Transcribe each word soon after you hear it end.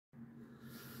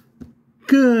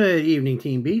Good evening,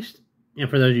 Team Beast. And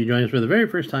for those of you joining us for the very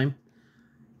first time,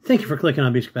 thank you for clicking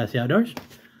on Beast Capacity Outdoors.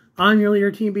 I'm your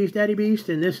leader, Team Beast, Daddy Beast,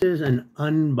 and this is an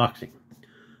unboxing.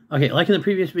 Okay, like in the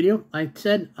previous video, I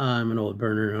said I'm an old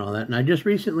burner and all that, and I just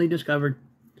recently discovered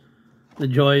the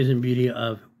joys and beauty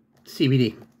of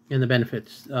CBD and the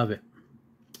benefits of it.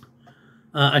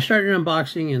 I started an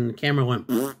unboxing and the camera went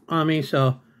on me,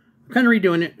 so I'm kind of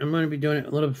redoing it. I'm going to be doing it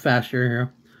a little bit faster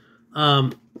here.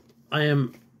 I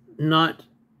am not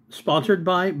sponsored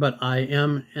by, but I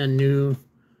am a new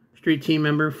street team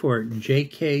member for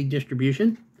JK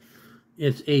Distribution.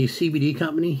 It's a CBD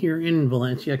company here in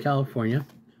Valencia, California.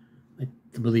 I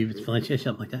believe it's Valencia,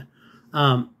 something like that.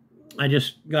 I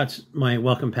just got my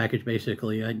welcome package,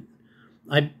 basically.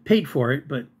 I paid for it,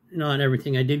 but not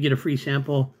everything. I did get a free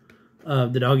sample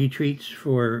of the doggy treats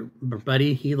for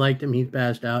Buddy. He liked them. He's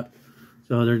passed out,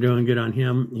 so they're doing good on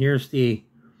him. Here's the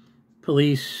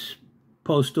police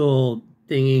postal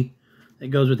thingy that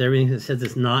goes with everything that says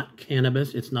it's not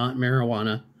cannabis, it's not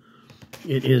marijuana,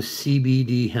 it is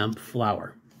CBD hemp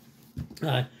flower.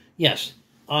 Yes,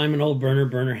 I'm an old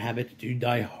burner. Habits do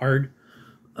die hard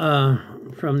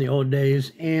from the old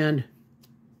days, and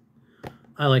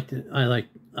I like to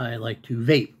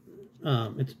vape.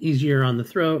 It's easier on the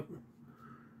throat.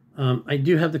 I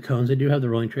do have the cones, I do have the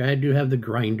rolling tray, I do have the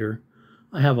grinder,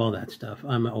 I have all that stuff.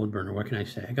 I'm an old burner, what can I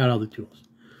say? I got all the tools.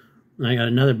 And I got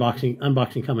another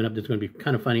unboxing coming up that's going to be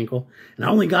kind of funny and cool. And I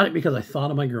only got it because I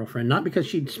thought of my girlfriend. Not because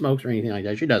she smokes or anything like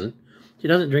that. She doesn't. She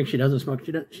doesn't drink. She doesn't smoke.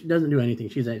 She doesn't do anything.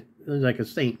 She's like a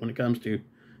saint when it comes to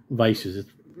vices.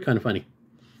 It's kind of funny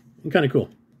and kind of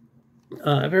cool.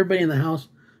 Of everybody in the house,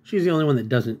 she's the only one that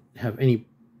doesn't have any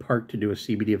part to do with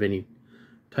CBD of any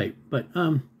type. But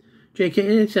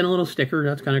JK sent a little sticker.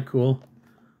 That's kind of cool.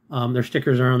 Their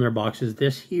stickers are on their boxes.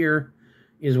 This here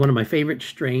is one of my favorite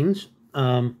strains.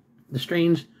 The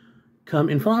strains come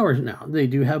in flowers now. They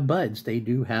do have buds. They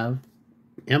do have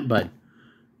hemp bud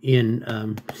in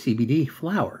CBD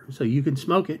flower. So you can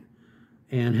smoke it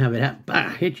and have it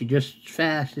hit you just as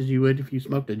fast as you would if you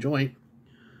smoked a joint,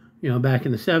 you know, back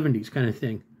in the 70s kind of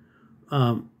thing.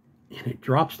 And it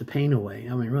drops the pain away.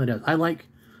 I mean, it really does. I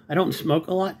don't smoke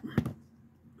a lot,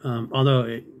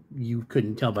 although you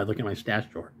couldn't tell by looking at my stash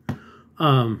drawer.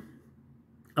 I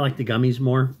like the gummies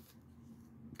more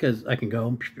because I can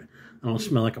go. I don't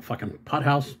smell like a fucking pot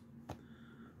house.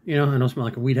 You know, I don't smell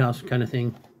like a weed house kind of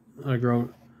thing. I grow.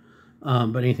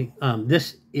 But anything.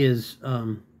 This is,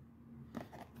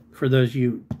 for those of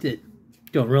you that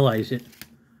don't realize it,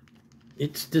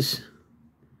 it's the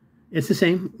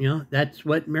same. You know, that's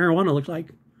what marijuana looks like.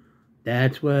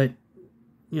 That's what,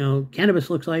 you know,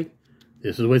 cannabis looks like.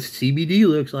 This is what CBD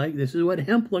looks like. This is what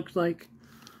hemp looks like.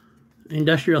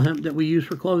 Industrial hemp that we use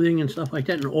for clothing and stuff like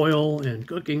that, and oil and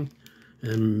cooking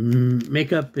and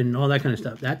makeup and all that kind of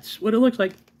stuff. That's what it looks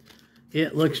like.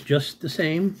 It looks just the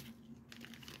same.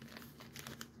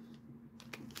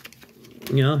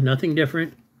 You know, nothing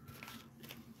different.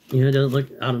 You know, it doesn't look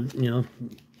out of, you know,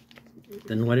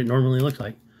 than what it normally looks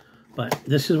like. But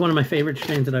this is one of my favorite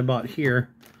strains that I bought here.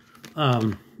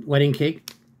 Wedding cake.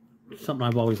 Something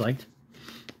I've always liked.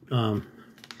 Can't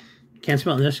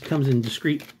smell it. This comes in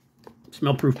discreet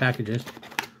smell-proof packages.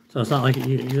 So it's not like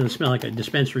you're going to smell like a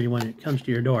dispensary when it comes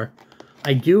to your door.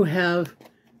 I do have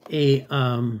a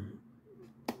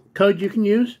code you can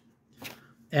use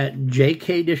at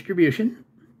JK Distribution.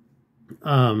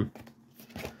 I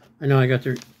know I got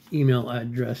their email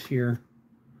address here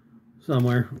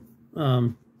somewhere.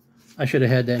 I should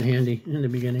have had that handy in the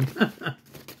beginning.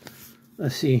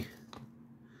 Let's see.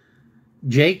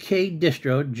 JK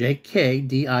Distro,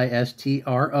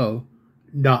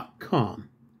 JKDISTRO.com.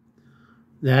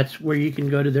 That's where you can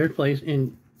go to their place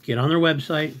and get on their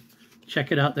website,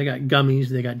 check it out. They got gummies,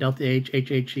 they got Delta H,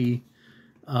 HHE,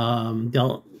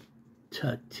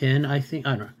 Delta 10, I think.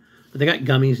 I don't know. But they got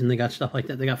gummies and they got stuff like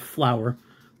that. They got flour,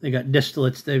 they got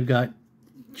distillates, they've got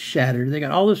shatter, they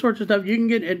got all this sorts of stuff you can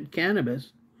get at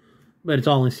cannabis, but it's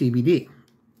all in CBD.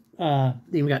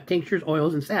 They even got tinctures,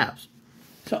 oils, and salves.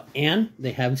 So, and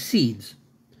they have seeds.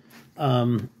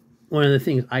 One of the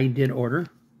things I did order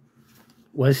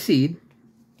was seed.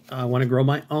 I want to grow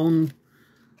my own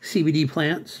CBD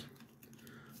plants,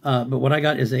 but what I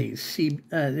got is a seed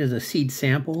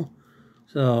sample.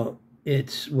 So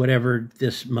it's whatever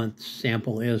this month's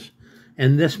sample is,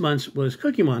 and this month's was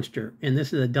Cookie Monster, and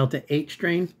this is a Delta 8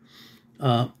 strain.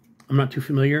 I'm not too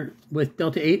familiar with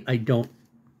Delta 8. I don't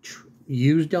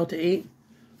use Delta 8.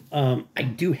 I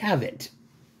do have it.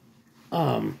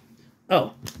 Oh,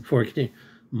 before we continue,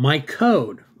 my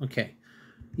code. Okay.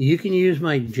 You can use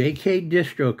my JK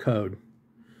Distro code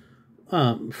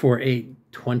for a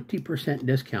 20%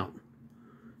 discount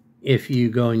if you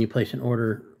go and you place an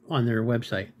order on their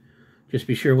website. Just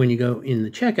be sure when you go in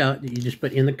the checkout that you just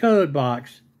put in the code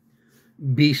box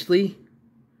Beastly,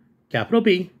 capital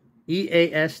B,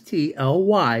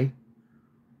 EASTLY,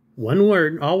 one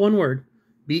word, all one word,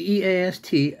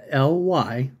 BEASTLY,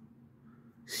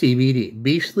 CBD,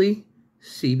 Beastly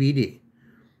CBD.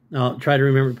 Now, I'll try to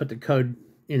remember to put the code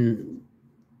in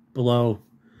below,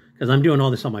 because I'm doing all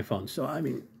this on my phone. So, I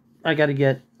mean, I got to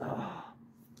get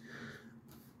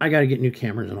new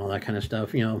cameras and all that kind of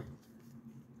stuff, you know,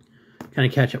 kind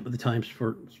of catch up with the times.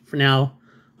 For now,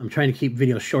 I'm trying to keep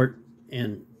videos short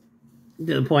and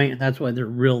to the point. That's why they're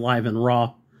real live and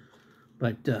raw.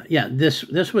 But yeah, this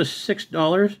was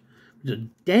 $6, which is a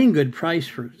dang good price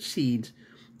for seeds.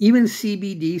 Even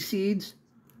CBD seeds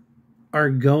are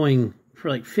going for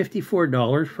like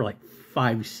 $54 for like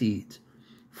 5 seeds,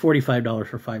 $45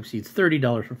 for 5 seeds,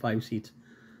 $30 for 5 seeds,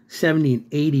 $70 and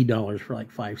 $80 for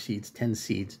like 5 seeds, 10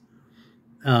 seeds.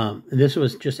 This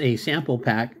was just a sample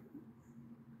pack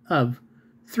of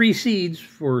 3 seeds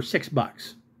for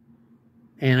 $6.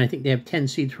 And I think they have 10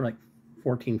 seeds for like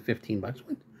 $14,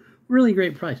 $15. Really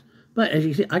great price. But as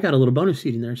you can see, I got a little bonus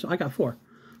seed in there, so I got 4.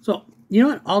 So, you know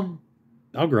what?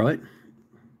 I'll grow it.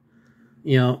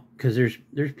 You know, because there's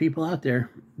people out there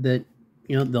that,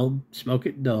 you know, they'll smoke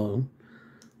it, they'll,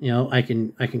 you know, I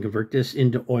can convert this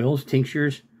into oils,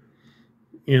 tinctures,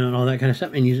 you know, and all that kind of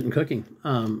stuff, and use it in cooking.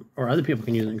 Or other people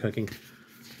can use it in cooking.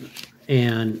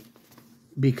 And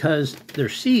because they're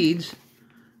seeds,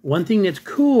 one thing that's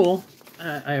cool,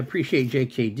 I appreciate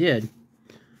JK did,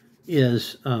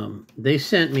 is they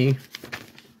sent me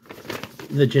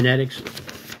the genetics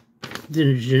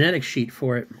sheet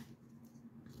for it,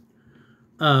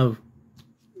 of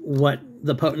what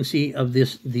the potency of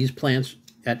these plants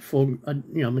at full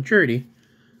you know, maturity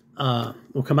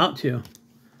will come out to.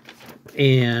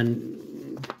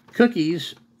 And Cookie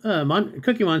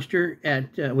Monster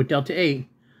at with Delta 8,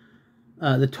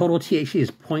 the total THC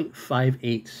is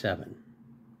 0.587.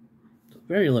 So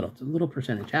very little. It's a little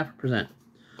percentage, 0.5%.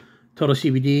 Total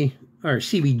CBD, or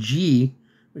CBG,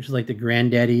 which is like the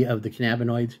granddaddy of the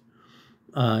cannabinoids,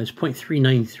 is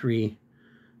 0.393.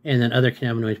 And then other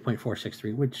cannabinoids,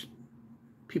 0.463, which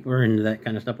people who are into that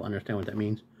kind of stuff will understand what that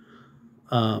means.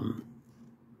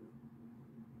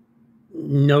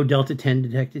 No Delta 10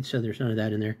 detected, so there's none of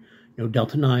that in there. No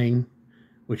Delta 9,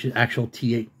 which is actual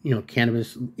T8, you know,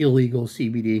 cannabis, illegal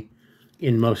CBD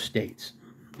in most states.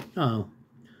 Total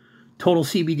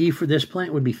CBD for this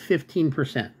plant would be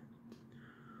 15%.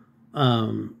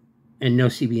 And no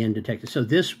CBN detected. So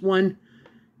this one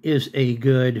is a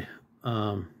good...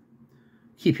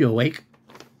 keep you awake,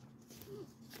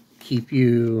 keep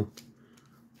you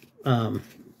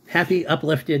happy,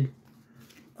 uplifted,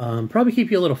 probably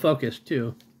keep you a little focused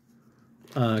too,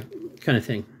 kind of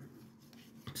thing.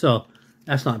 So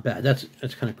that's not bad. That's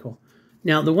kind of cool.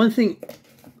 Now the one thing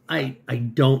I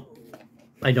don't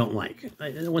like,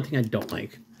 the one thing I don't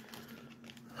like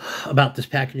about this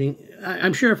packaging,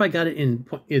 I'm sure if I got it in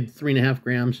 3.5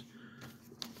 grams,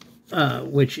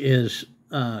 which is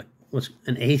what's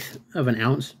an 1/8 of an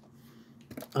ounce.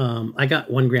 I got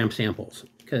 1 gram samples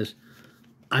because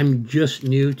I'm just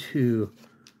new to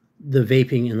the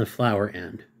vaping and the flower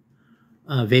end.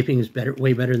 Vaping is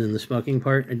way better than the smoking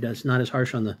part. It's not as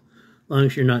harsh on the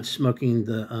lungs. You're not smoking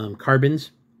the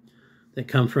carbons that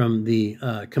come from the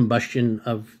combustion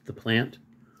of the plant.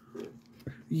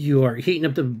 You are heating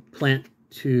up the plant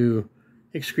to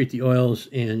excrete the oils,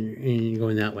 and you're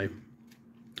going that way.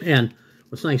 And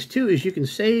what's nice too is you can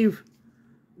save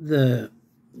the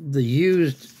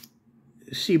used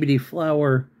CBD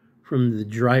flower from the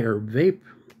dry herb vape,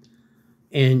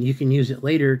 and you can use it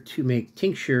later to make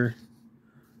tincture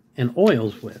and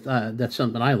oils with. That's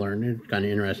something I learned. It's kind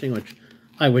of interesting, which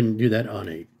I wouldn't do that on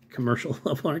a commercial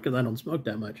level because I don't smoke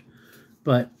that much.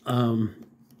 But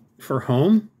for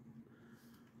home,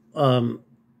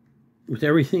 with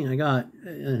everything I got,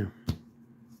 can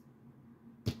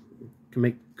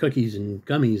make cookies and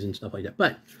gummies and stuff like that.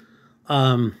 But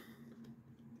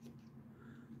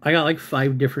I got like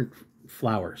 5 different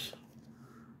flowers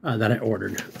that I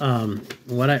ordered.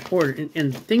 What I ordered,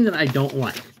 and the thing that I don't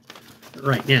like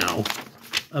right now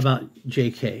about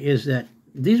JK is that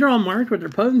these are all marked with their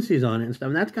potencies on it and stuff,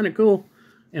 and that's kind of cool.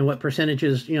 And what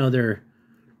percentages, you know, their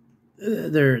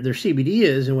CBD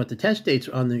is, and what the test dates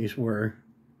on these were,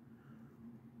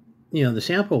 you know, the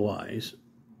sample wise.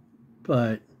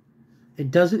 But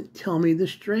it doesn't tell me the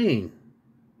strain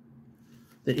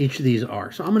that each of these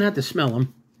are. So I'm gonna have to smell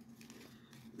them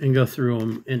and go through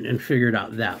them and figure it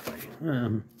out that way.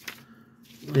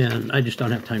 And I just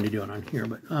don't have time to do it on here.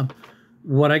 But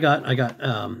what I got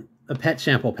a pet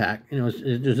sample pack. You know,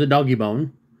 there's a doggy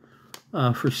bone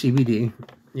for CBD.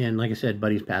 And like I said,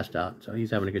 Buddy's passed out, so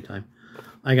he's having a good time.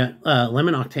 I got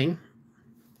lemon octane,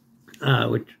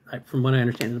 which, from what I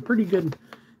understand, is a pretty good.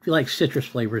 If you like citrus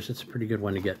flavors, it's a pretty good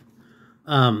one to get.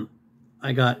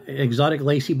 I got exotic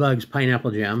lacy bugs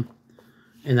pineapple jam,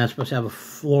 and that's supposed to have a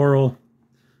floral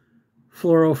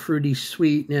fruity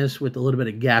sweetness with a little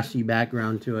bit of gassy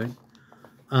background to it.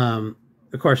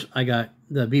 Of course, I got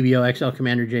the BBO XL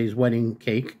Commander J's wedding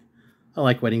cake. I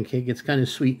like wedding cake. It's kind of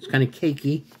sweet. It's kind of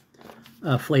cakey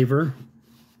flavor.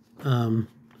 And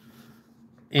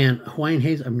Hawaiian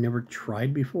Haze I've never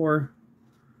tried before.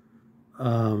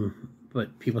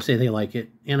 But people say they like it.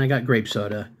 And I got grape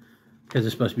soda because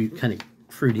it's supposed to be kind of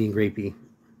fruity and grapey.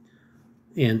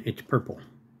 And it's purple.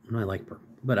 And I like purple.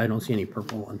 But I don't see any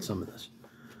purple on some of this.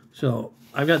 So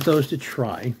I've got those to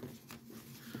try.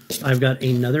 I've got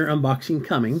another unboxing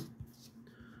coming.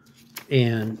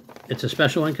 And it's a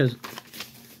special one because,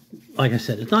 like I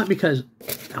said, it's not because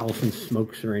Allison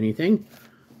smokes or anything,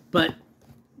 but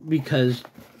because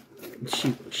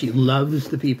she loves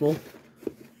the people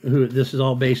who this is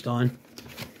all based on,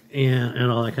 and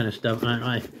all that kind of stuff.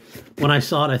 And when I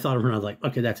saw it, I thought of her and I was like,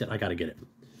 okay, that's it. I got to get it.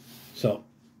 So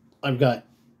I'll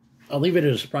leave it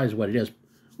as a surprise what it is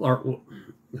or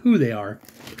who they are.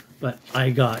 But I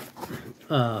got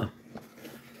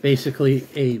basically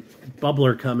a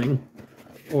bubbler coming,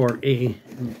 or a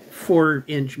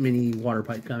 4-inch mini water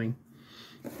pipe coming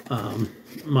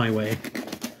my way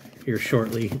here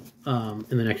shortly in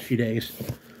the next few days,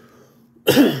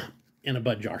 and a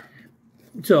bud jar.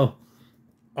 So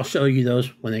I'll show you those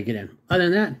when they get in. Other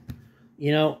than that,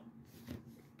 you know,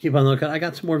 keep on the lookout. I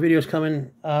got some more videos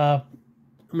coming.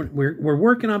 We're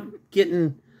working on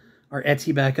getting our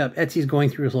Etsy back up. Etsy's going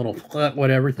through this little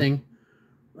whatever thing,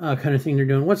 kind of thing they're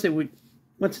doing. Once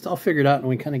it's all figured out and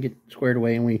we kind of get squared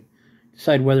away and we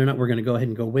decide whether or not we're going to go ahead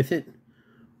and go with it,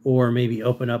 or maybe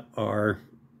open up our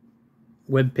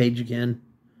web page again.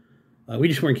 We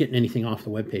just weren't getting anything off the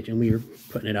web page, and we were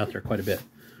putting it out there quite a bit.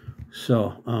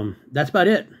 So that's about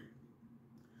it.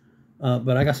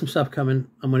 But I got some stuff coming.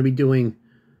 I'm going to be doing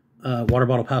water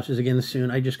bottle pouches again soon.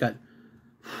 I got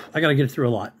to get through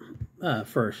a lot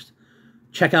first.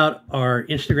 Check out our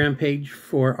Instagram page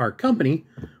for our company,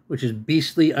 which is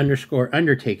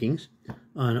beastly_undertakings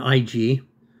on IG.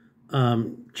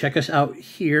 Check us out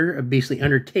here at Beast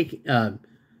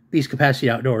Capacity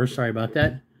Outdoors. Sorry about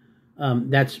that.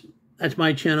 That's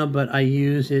my channel, but I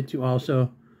use it to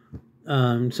also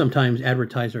sometimes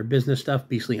advertise our business stuff,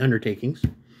 Beastly Undertakings.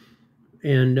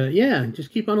 And yeah,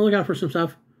 just keep on the lookout for some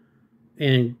stuff.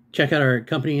 And check out our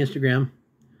company Instagram.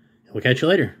 And we'll catch you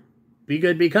later. Be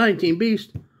good, be kind, Team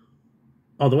Beast.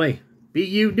 All the way. Be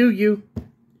you, do you.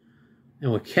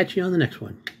 And we'll catch you on the next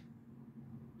one.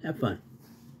 Have fun.